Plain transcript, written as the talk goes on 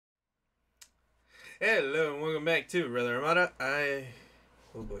Hello and welcome back to Rada Armada.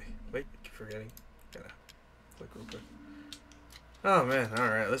 Oh boy. Wait, I keep forgetting. Gotta click real quick. Oh man,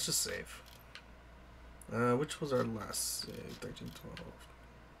 alright, let's just save. Which was our last save? 13, 12.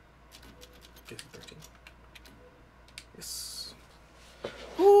 Okay, 13. Yes.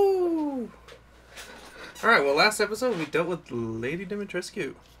 Woo! Alright, well, last episode we dealt with Lady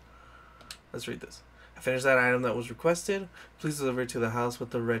Dimitrescu. Let's read this. I finished that item that was requested. Please deliver it to the house with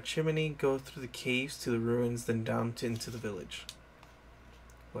the red chimney. Go through the caves to the ruins, then down into the village.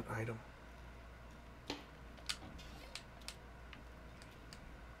 What item?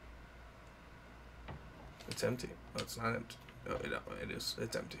 It's empty. Oh, it's not empty. Oh, no, it is.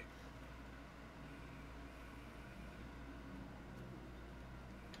 It's empty.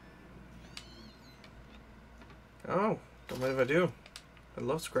 Oh, don't mind if I do. I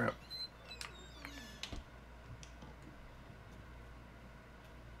love scrap.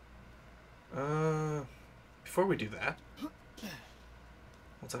 Before we do that,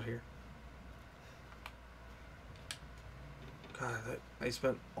 what's out here? God, I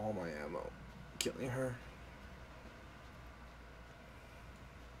spent all my ammo killing her.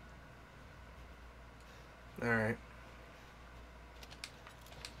 Alright.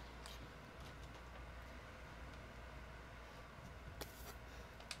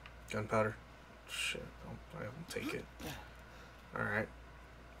 Gunpowder. Shit, I won't take it. Alright.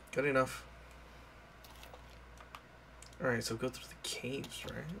 Good enough. Alright, so go through the caves,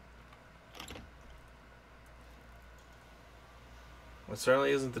 right? Well, it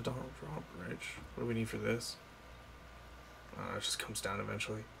certainly isn't the drawbridge. What do we need for this? It just comes down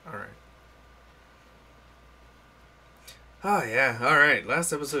eventually. Alright. Oh, yeah. Alright,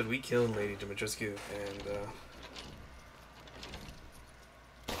 last episode we killed Lady Dimitrescu, and,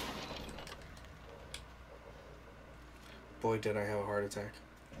 boy, did I have a heart attack.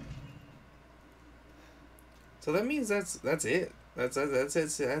 So that means that's it. That's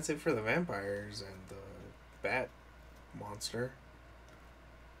it for the vampires and the bat monster.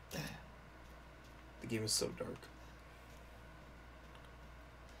 The game is so dark.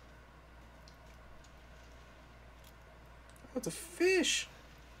 Oh, it's a fish.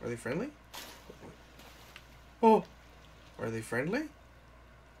 Are they friendly? Oh, are they friendly?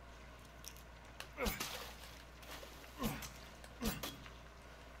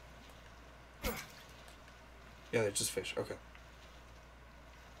 Yeah, they're just fish. Okay.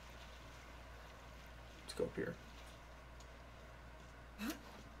 Let's go up here.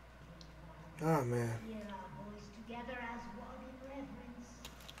 Oh, man. Hear our voice together as one in reverence.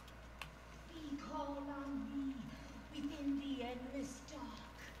 We call on thee within the endless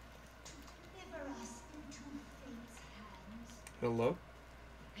dark to deliver us into fate's hands. Hello?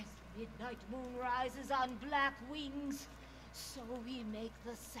 As the midnight moon rises on black wings, so we make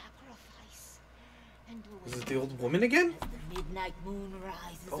the sacrifice. And Is it the old woman again? As the midnight moon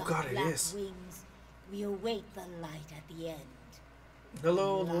rises Oh on God, it black is. wings, we await the light at the end.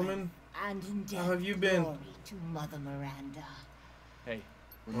 Hello, old Life woman. And in death, How have you been? glory to Mother Miranda. Hey,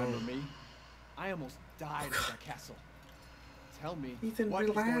 remember me? I almost died at that castle. Tell me, Ethan, what is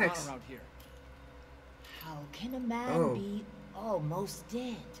going on relax. around here? How can a man be almost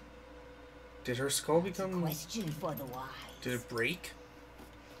dead? Did her skull It's a become... question for the wise. Did it break?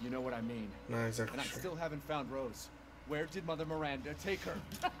 You know what I mean. Not exactly And I sure. still haven't found Rose. Where did Mother Miranda take her?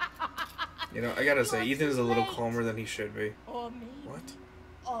 You know, I gotta say, You're Ethan is a too little late. calmer than he should be. Or maybe What?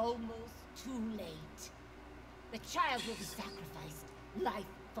 almost too late. The child will be sacrificed, life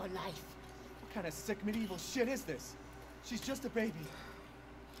for life. What kind of sick medieval shit is this? She's just a baby.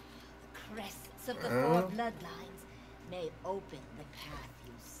 The crests of the four bloodlines may open the path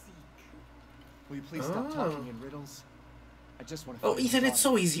you seek. Will you please stop talking in riddles? I just want to. Oh, Ethan, it's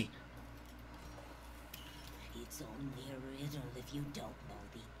so easy. It's only a riddle if you don't know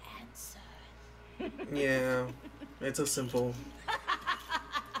the answer. Yeah, it's a simple.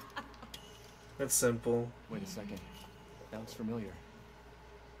 It's simple. Wait a second. That looks familiar.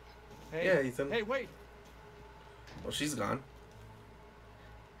 Hey, Yeah, Ethan. Hey, wait. Well, she's gone.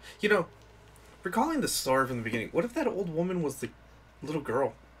 You know, recalling the story from the beginning, what if that old woman was the little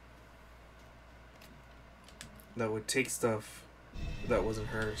girl that would take stuff that wasn't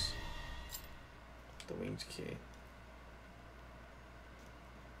hers? The winged key.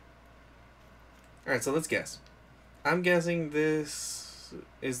 Alright, so let's guess. I'm guessing this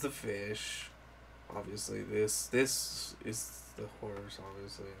is the fish. Obviously, this is the horse,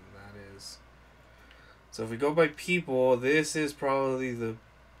 obviously, and that is... So if we go by people, this is probably the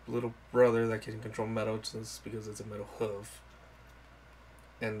little brother that can control metal just because it's a metal hoof.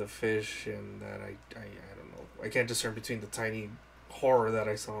 And the fish and that I don't know. I can't discern between the tiny horror that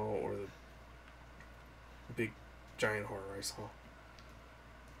I saw or big giant horror I saw.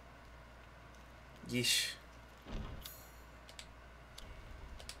 Yeesh.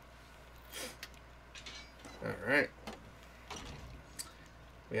 Alright.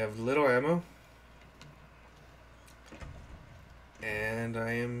 We have little ammo. And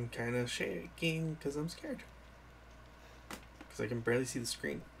I am kind of shaking because I'm scared. Because I can barely see the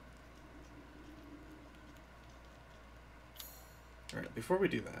screen. Alright, before we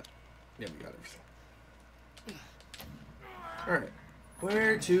do that. Yeah, we got everything. Alright.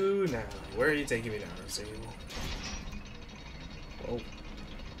 Where to now? Where are you taking me now, Resident Evil? Whoa.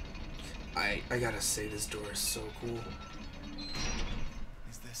 I gotta say, this door is so cool.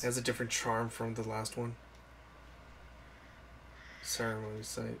 Is this? It has a different charm from the last one. Ceremony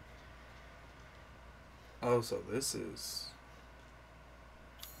site. Oh, so this is...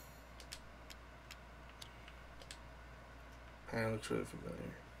 Kinda looks really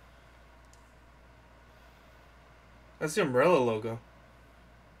familiar. That's the Umbrella logo.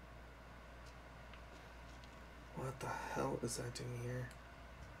 What the hell is that doing here?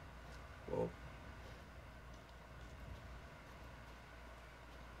 Whoa.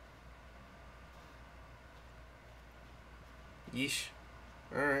 Yeesh.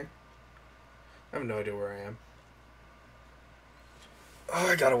 Alright. I have no idea where I am. Oh,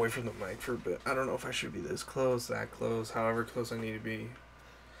 I got away from the mic for a bit. I don't know if I should be this close, that close, however close I need to be.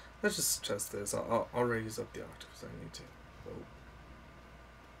 Let's just test this. I'll raise up the octaves I need to.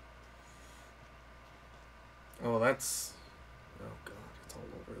 Oh, that's... Oh god, it's all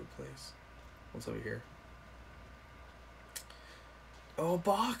over the place. What's over here? Oh,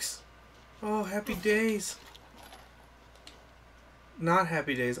 box! Oh, happy days! Not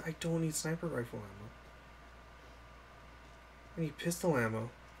happy days. I don't need sniper rifle ammo. I need pistol ammo.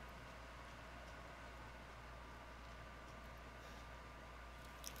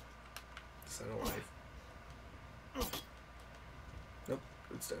 Is that alive? Nope,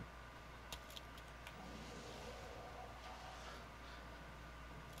 it's dead.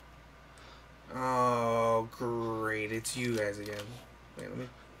 Oh, great. It's you guys again. Wait, let me...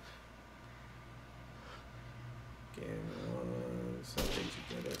 Game on... Something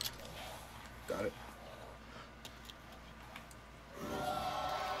to get it. Got it.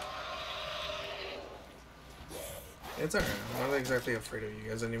 It's alright. I'm not exactly afraid of you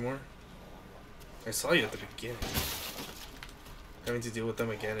guys anymore. I saw you at the beginning. Having to deal with them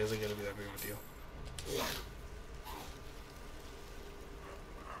again isn't going to be that big of a deal.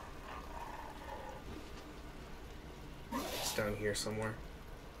 It's down here somewhere.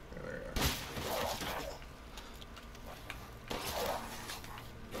 Yeah, there you are.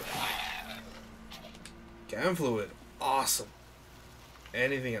 Cam fluid. Awesome.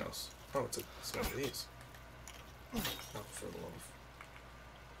 Anything else? Oh, it's one of these. Oh, for the love.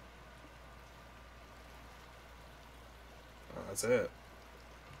 Oh, that's it.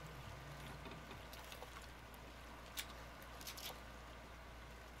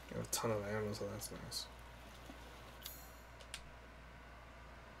 Got a ton of ammo, so that's nice.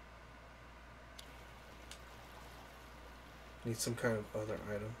 Need some kind of other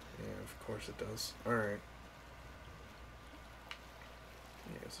item. Yeah, of course it does. Alright.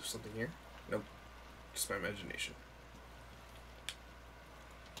 Yeah, is there something here? Nope. Just my imagination.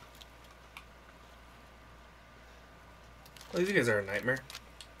 Well, these guys are a nightmare.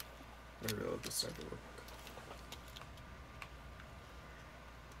 I reload this sniper real quick.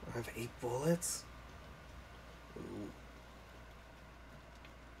 I have 8 bullets? Ooh.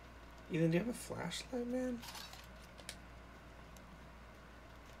 Ethan, do you have a flashlight, man?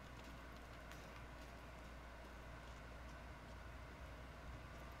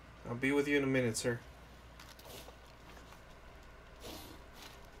 I'll be with you in a minute, sir.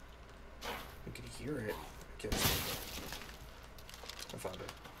 I can hear it. I guess. I found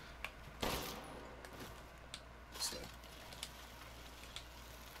it. It's dead.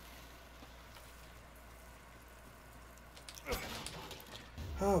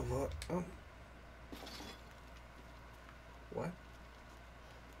 Oh, what? Oh. What?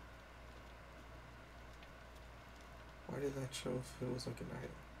 Why did that show if it was like an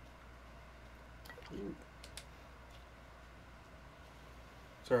item? Ooh.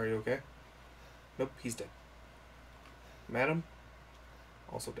 Sorry, you okay? Nope, he's dead. Madam?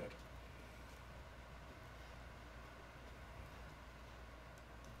 Also dead.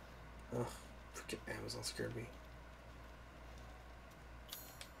 Ugh, freaking Amazon scared me.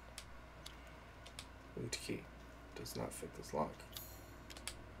 Loot key. Does not fit this lock.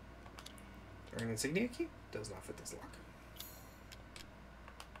 Or an insignia key? Does not fit this lock.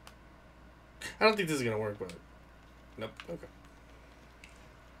 I don't think this is gonna work, but... Nope, okay.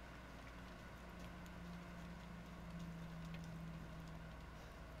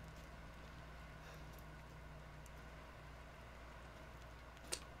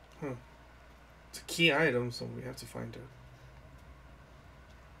 Huh. It's a key item, so we have to find it.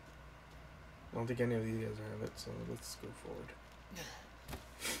 I don't think any of these guys have it, so let's go forward.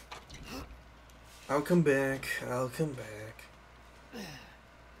 I'll come back. I'll come back.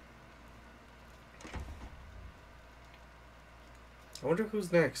 I wonder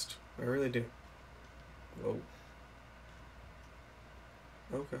who's next. I really do. Whoa.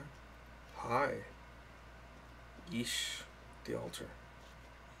 Okay. Hi. Yeesh. The altar.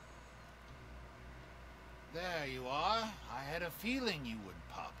 There you are. I had a feeling you would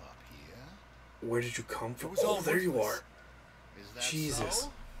pop up here. Where did you come from? It was all Oh, there you are. worthless. Is that Jesus.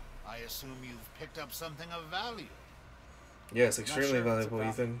 so? I assume you've picked up something of value. Yes, I'm not extremely sure if it's valuable,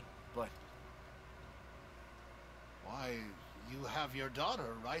 about- Ethan. But Why, you have your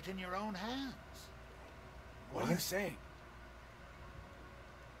daughter right in your own hands. what are you What? saying?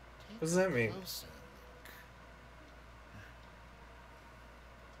 Take What does that a mean? closer look.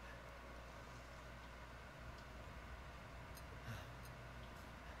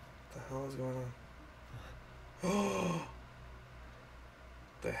 What the hell is going on? Oh,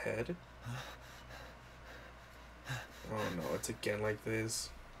 the head? Oh no, it's again like this.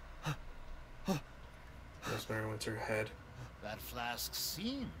 Rosemary wants her head. That flask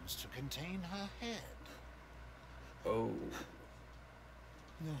seems to contain her head. Oh.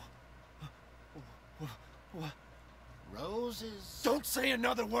 No. What? Roses. Don't say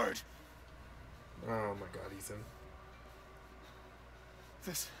another word. Oh my god, Ethan.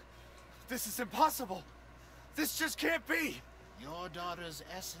 This is impossible. This just can't be. Your daughter's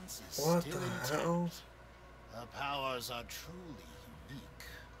essence is What still the intact. hell? Her powers are truly unique.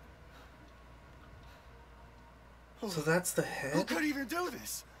 So that's the Who head? could even do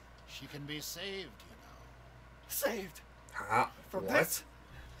this? She can be saved, you know. Saved Ah, from what? this?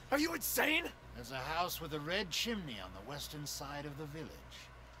 Are you insane? There's a house with a red chimney on the western side of the village.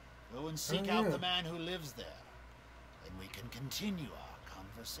 Go and seek Oh, out yeah. the man who lives there. Then we can continue our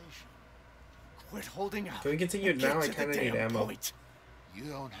conversation. Quit holding out. Can we continue and now? get I to the kinda need damn ammo. point. You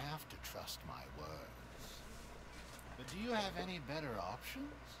don't have to trust my words. But do you have any better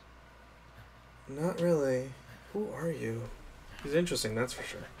options? Not really. Who are you? He's interesting, that's for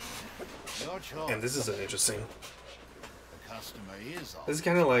sure. Your choice. And this isn't interesting. The customer is This is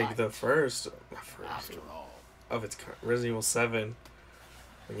kind of like right. the first After all, of its kind. Resident Evil 7.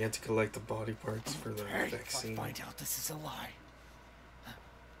 When you had to collect the body parts for the Hey, if I vaccine. find out this is a lie.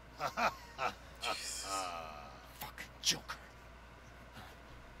 Jesus. Fucking Joker.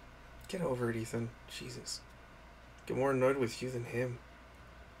 Get over it, Ethan. Jesus. Get more annoyed with you than him.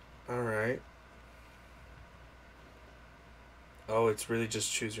 Alright. Oh, it's really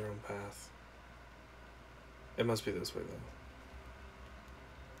just choose your own path. It must be this way, though.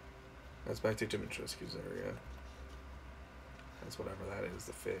 That's back to Dimitrescu's area. That's whatever that is,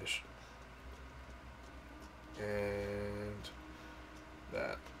 the fish. And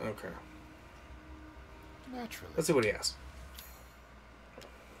that. Okay. naturally. Let's see what he has.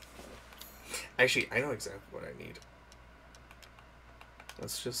 Actually, I know exactly what I need.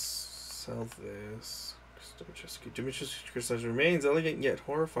 Let's just sell this. Dimitrescu's crystallized remains elegant yet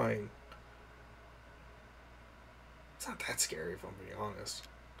horrifying. It's not that scary if I'm being honest.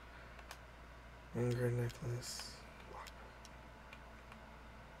 Anger necklace.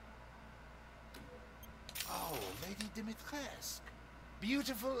 Oh, Lady Dimitrescu.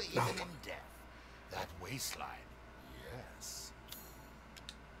 Beautiful even Oh. in death. That waistline. Yes.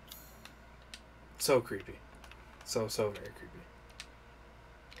 So creepy. So very creepy.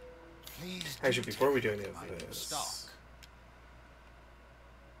 Please. Actually, before we do any of item this. stock.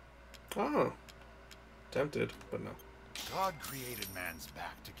 Oh. Tempted, but no. God created man's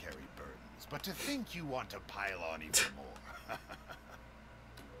back to carry burdens, but to think you want to pile on even more.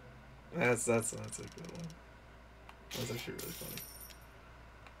 That's a good one. That's actually really funny.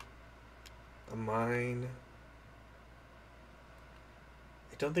 A mine.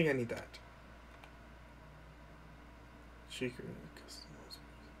 I don't think I need that. Secret.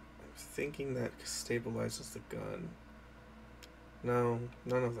 I'm thinking that stabilizes the gun. No,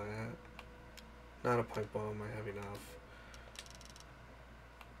 none of that. Not a pipe bomb. I have enough.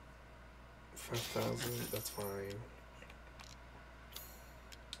 5,000. That's fine.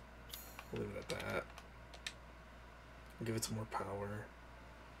 We'll leave it at that. Give it some more power.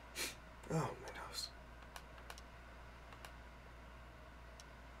 Oh, my nose.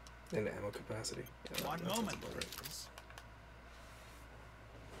 And ammo capacity. Yeah, One that sounds moment, about right. please.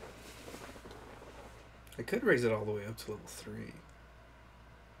 I could raise it all the way up to level 3.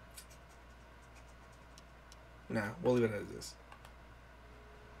 Nah, we'll leave it as is.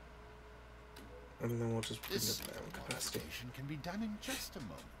 And then we'll just bring This it down simple capacity. modification can be done in just a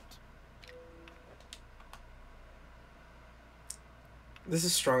moment. This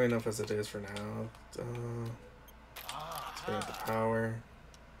is strong enough as it is for now. Let's bring up the power.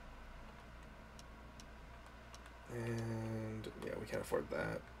 And yeah, we can't afford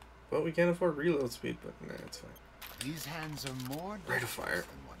that. But we can't afford reload speed, but nah, it's fine. These hands are more Rate of fire.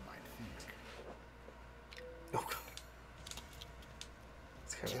 than one might think. Oh god.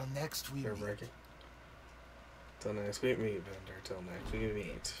 It's kind Till of next we meet. nerve-wracking. Till next we meet, Bender. Till next we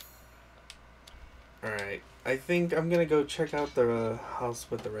meet. Alright. I think I'm gonna go check out the house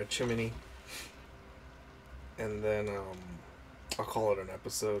with the red chimney. And then, I'll call it an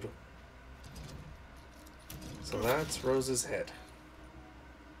episode. So that's Rose's head.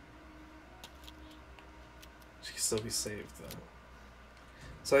 She can still be saved, though.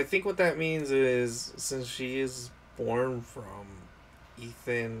 So I think what that means is, since she is born from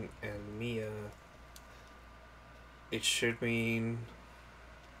Ethan and Mia, it should mean...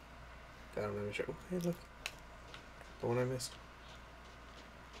 God, I'm not even sure. Oh, hey, look. The one I missed.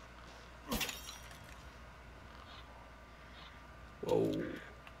 Whoa.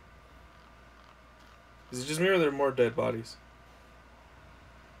 Is it just me or are there more dead bodies?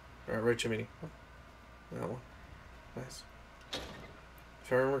 Alright, right chimney. Oh, that one. Nice.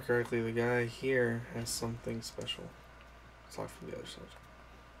 If I remember correctly, the guy here has something special. It's locked from the other side.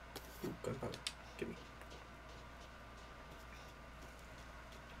 Ooh, gunpowder. Give me.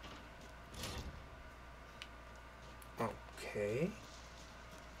 Okay.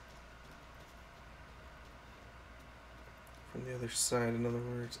 From the other side, in other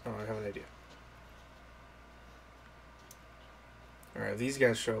words. Oh, I have an idea. Alright, if these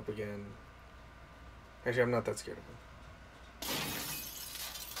guys show up again. Actually, I'm not that scared of them.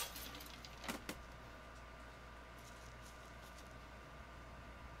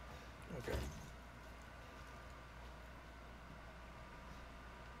 Okay.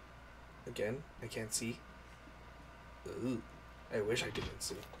 Again, I can't see. Ooh, I wish I didn't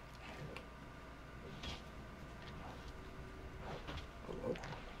see. Hello?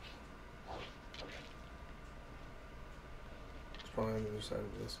 It's probably on the other side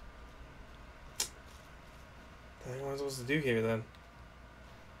of this. What the heck am I supposed to do here then?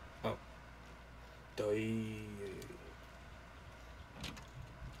 Oh. Die.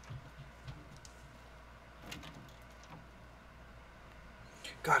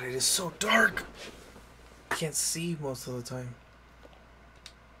 God, it is so dark! I can't see most of the time.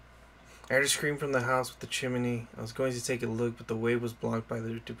 I heard a scream from the house with the chimney. I was going to take a look, but the way was blocked by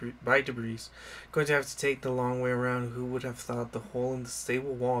the debris. Going to have to take the long way around. Who would have thought the hole in the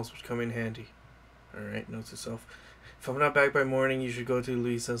stable walls would come in handy? Alright, note to self. If I'm not back by morning, you should go to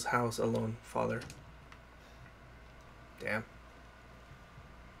Lisa's house alone, father. Damn.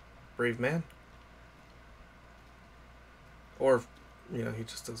 Brave man. Or, you know, he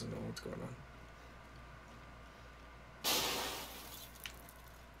just doesn't know what's going on.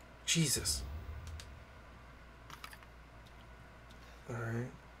 Jesus.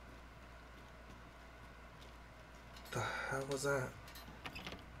 Alright. The hell was that?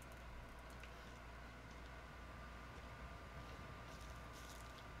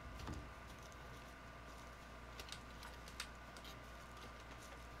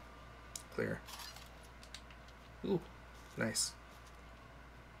 Clear. Ooh, nice.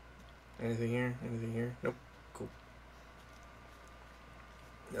 Anything here? Anything here? Nope. Cool.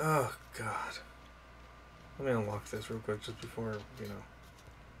 Oh, God. Let me unlock this real quick just before, you know,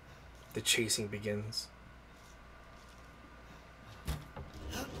 the chasing begins.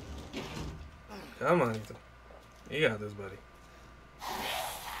 Come on, Ethan. You got this, buddy.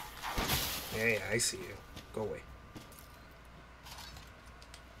 Yeah, I see you. Go away.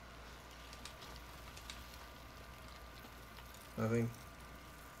 Nothing.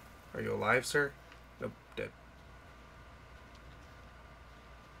 Are you alive, sir? Nope, dead.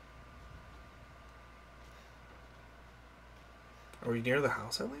 Are we near the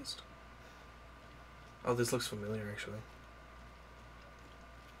house at least? Oh, this looks familiar, actually.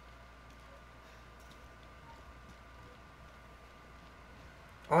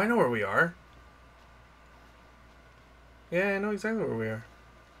 Oh, I know where we are. Yeah, I know exactly where we are.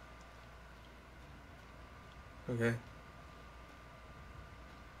 Okay.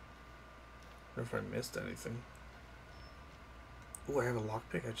 I don't know if I missed anything. Ooh, I have a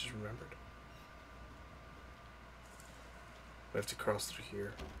lockpick, I just remembered. We have to cross through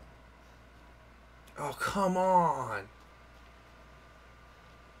here. Oh, come on!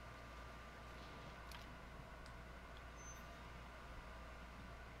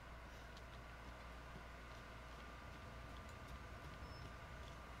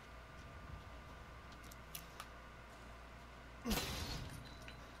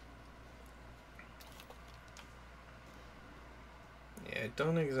 Yeah,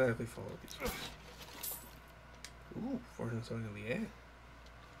 don't exactly follow these rules. Ooh, 470 in the air.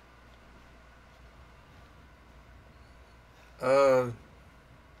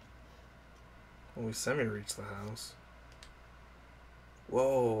 When we semi-reach the house.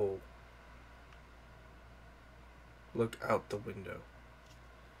 Whoa. Look out the window.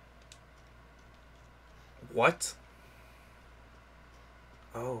 What?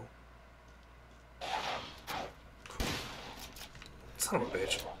 Oh. Son of a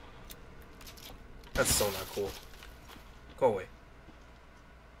bitch. That's so not cool. Go away.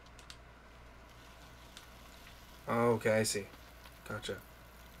 Oh, okay, I see. Gotcha.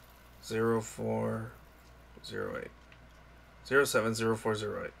 0408.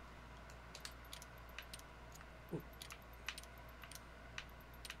 070408.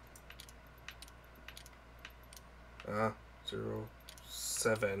 Ah,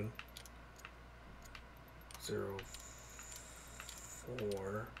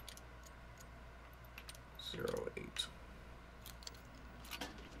 070408.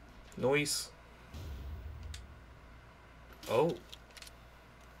 Noise. Oh.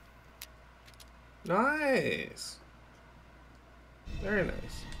 Nice. Very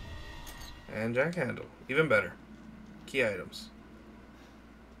nice. And jack handle. Even better. Key items.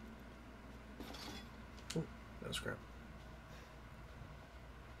 Ooh, no scrap.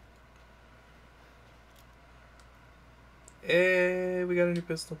 Hey, we got a new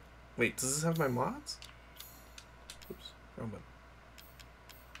pistol. Wait, does this have my mods? Oops, wrong button.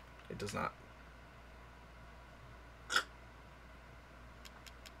 It does not.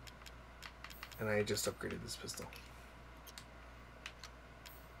 And I just upgraded this pistol.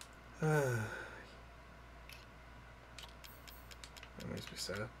 That makes me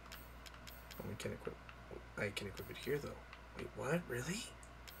sad. And we can equip. I can equip it here though. Wait, what? Really?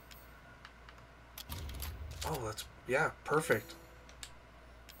 Oh, that's, yeah, perfect.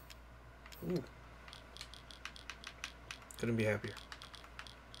 Ooh. Couldn't be happier.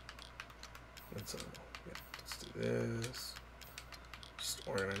 Let's yeah, let's do this. Just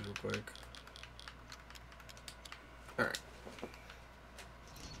organize real quick. All right.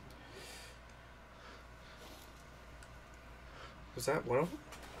 Was that one of them?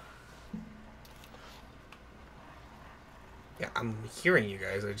 Yeah, I'm hearing you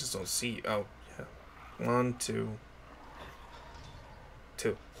guys. I just don't see you. Oh, yeah. 1, 2,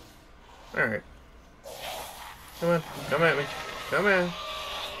 2. All right. Come on, come at me. Come on.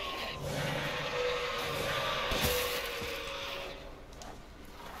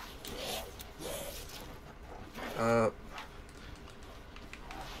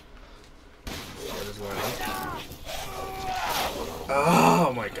 What is going on?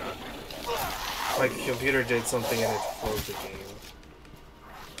 Oh my god. My computer did something and it froze the game.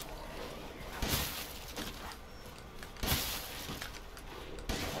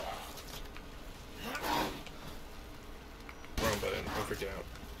 Wrong button. I'm freaking out.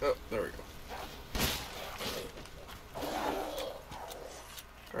 Oh, there we go.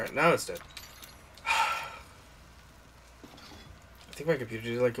 Alright, now it's dead. I think my computer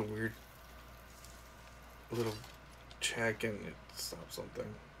did like a weird little check and it stopped something.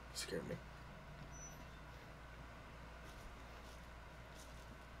 It scared me.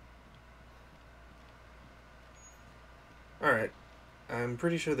 Alright. I'm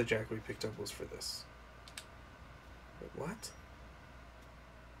pretty sure the jack we picked up was for this. Wait, what?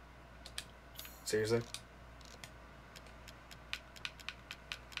 Seriously?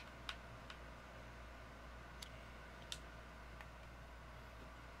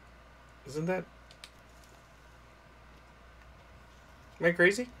 Isn't that... Am I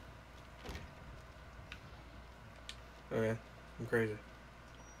crazy? Okay, I'm crazy.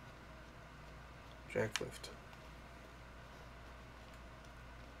 Jack lift.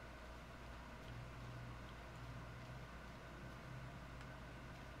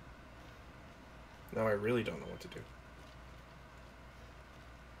 Now I really don't know what to do.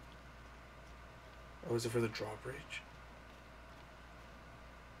 Oh, is it for the drawbridge?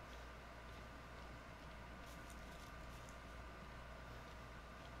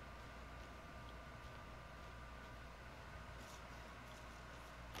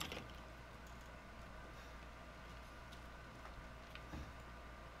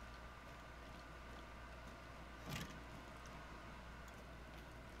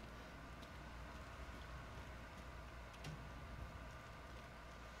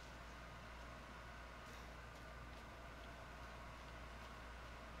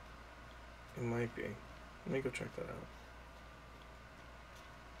 It might be. Let me go check that out.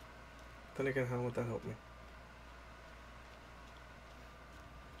 Then again, how would that help me?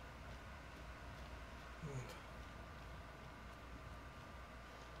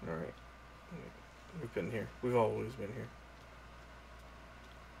 We've been here. We've always been here.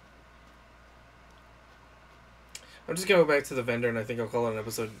 I'm just gonna go back to the vendor, and I think I'll call it an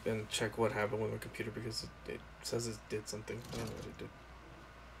episode and check what happened with my computer, because it says it did something. I don't know what it did.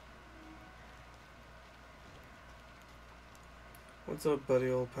 What's up, buddy,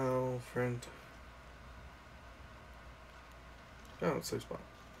 old pal, friend? Oh, safe spot.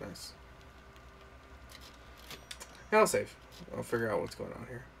 Nice. Yeah, I'll save. I'll figure out what's going on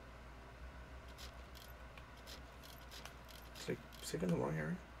here. Save in the wrong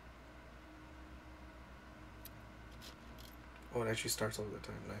area? Oh, it actually starts all the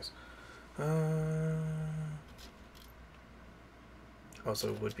time. Nice. Oh, so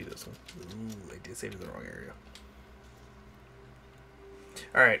it would be this one. Ooh, I did save in the wrong area.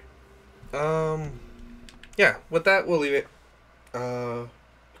 Alright. Yeah, with that, we'll leave it. I'll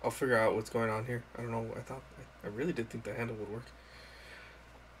figure out what's going on here. I don't know. I really did think the handle would work.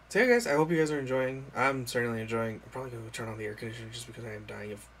 So yeah, guys, I hope you guys are enjoying. I'm certainly enjoying. I'm probably going to turn on the air conditioner just because I am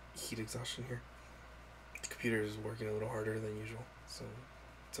dying of heat exhaustion here. The computer is working a little harder than usual, so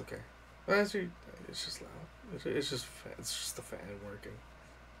it's okay. But actually, it's just loud. It's just the fan working.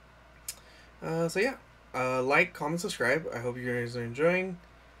 So yeah, like, comment, subscribe. I hope you guys are enjoying.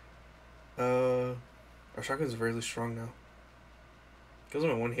 Our shotgun is really strong now. Kills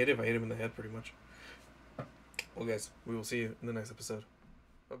him in one hit if I hit him in the head, pretty much. Well, guys, we will see you in the next episode.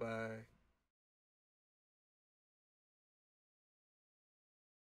 Bye-bye.